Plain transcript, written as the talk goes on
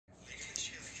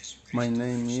My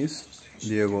name is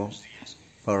Diego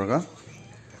Varga.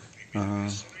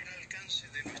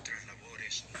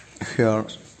 Here,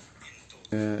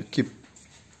 keep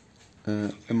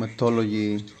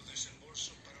hematology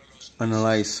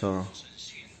analyzer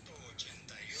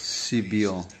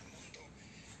Zybio.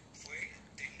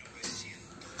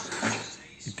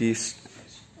 It is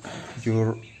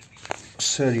your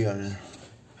serial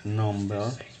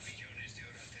number.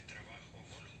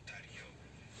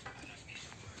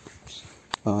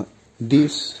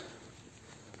 This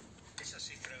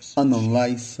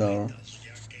analyzer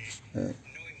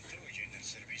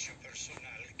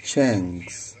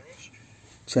checks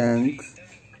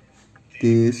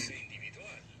this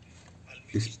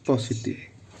dispositive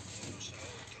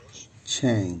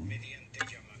chain.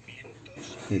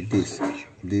 This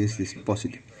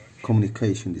dispositive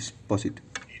communication dispositive,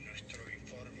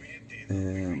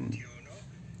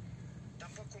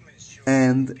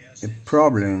 and a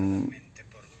problem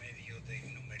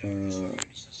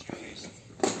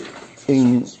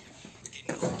in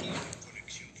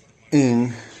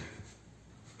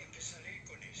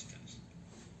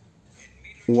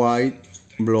white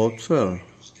blood cell.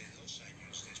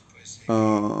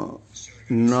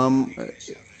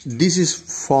 This is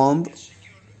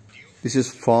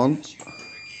found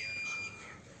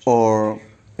or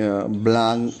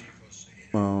black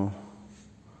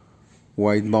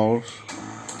white balls.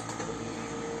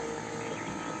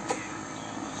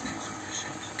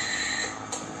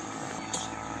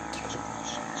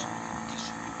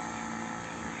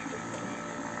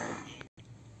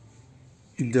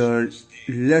 The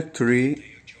letter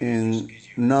in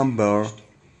number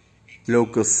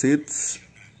leukocytes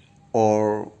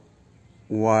or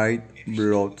white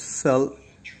blood cell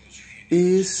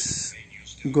is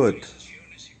good,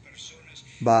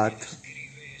 but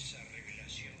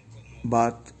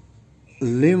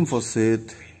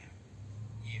lymphocyte,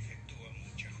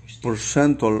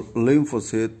 percentual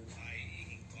lymphocyte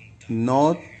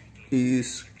not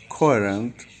is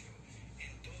coherent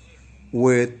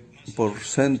with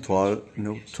percentual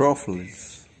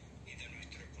neutrophils.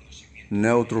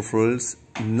 Neutrophils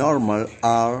normal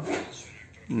are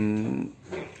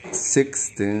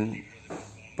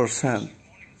 16%.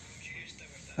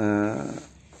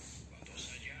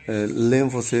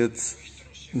 Lymphocytes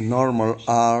normal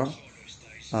are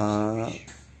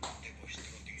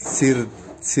 13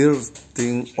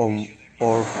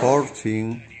 or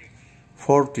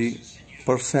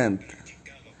 40%,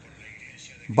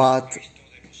 but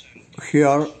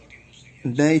here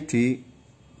 90%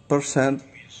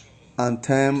 and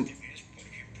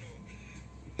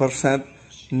 10%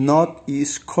 not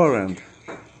is current.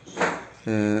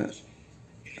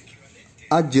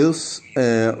 Adjust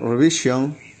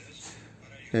revision,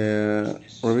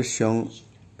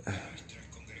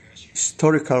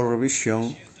 historical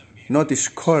revision, not is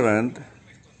current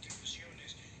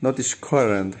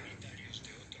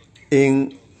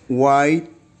in white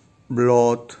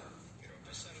blood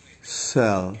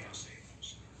cell,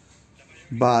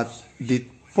 but the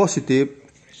positive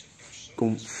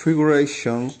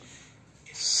configuration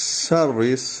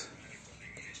service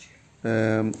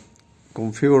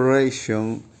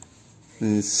configuration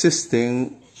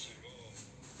system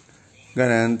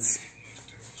guarantees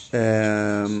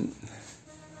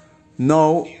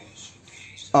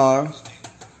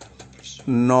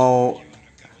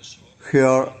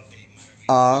here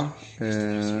are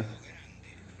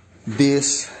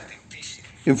this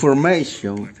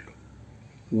information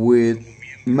with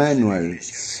manual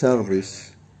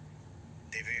service.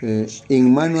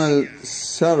 In manual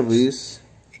service,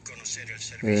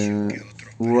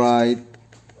 write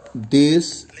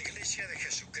this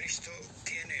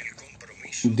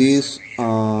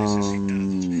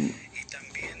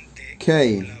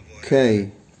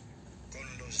K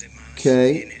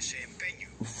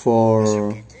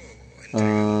for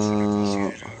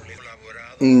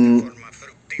in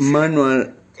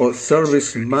manual or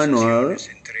service manual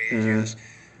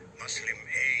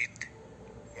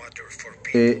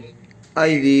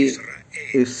ID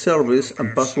is service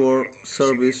and password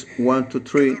service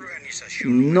 123.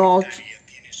 No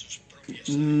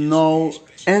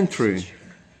entry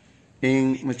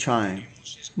in machine.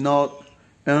 Not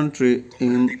entry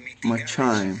in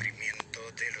machine.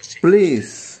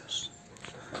 Please.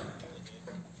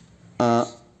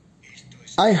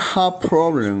 I have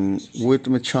problem with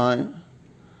machine.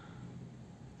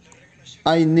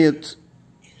 I need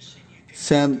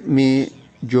send me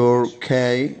your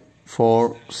key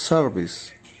for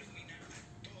service.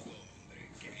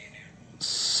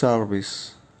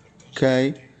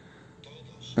 Key,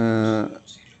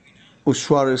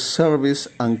 usuary service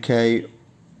and key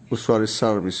usuary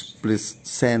service, please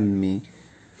send me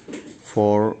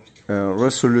for a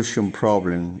resolution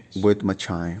problem with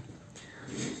machine.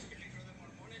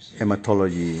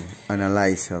 Hematology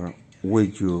analyzer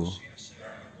with your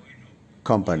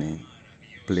company,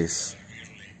 please.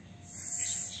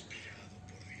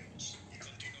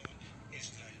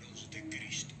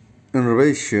 In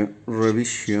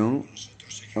revision,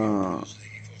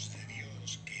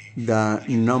 the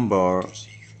number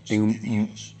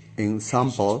in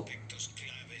sample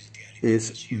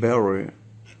is very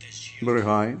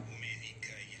high,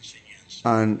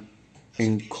 and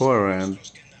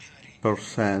incoherent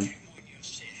percent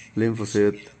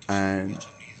lymphocyte and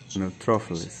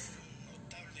NEUTROFILES.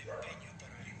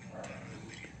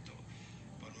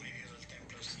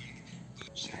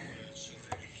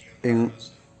 In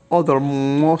other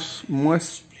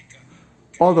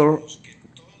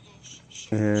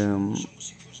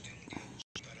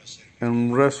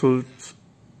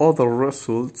other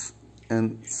results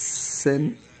and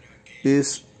same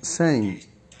is same.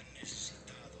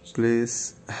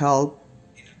 Please help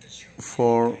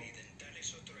for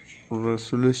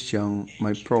resolution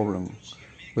my problem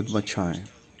with my child.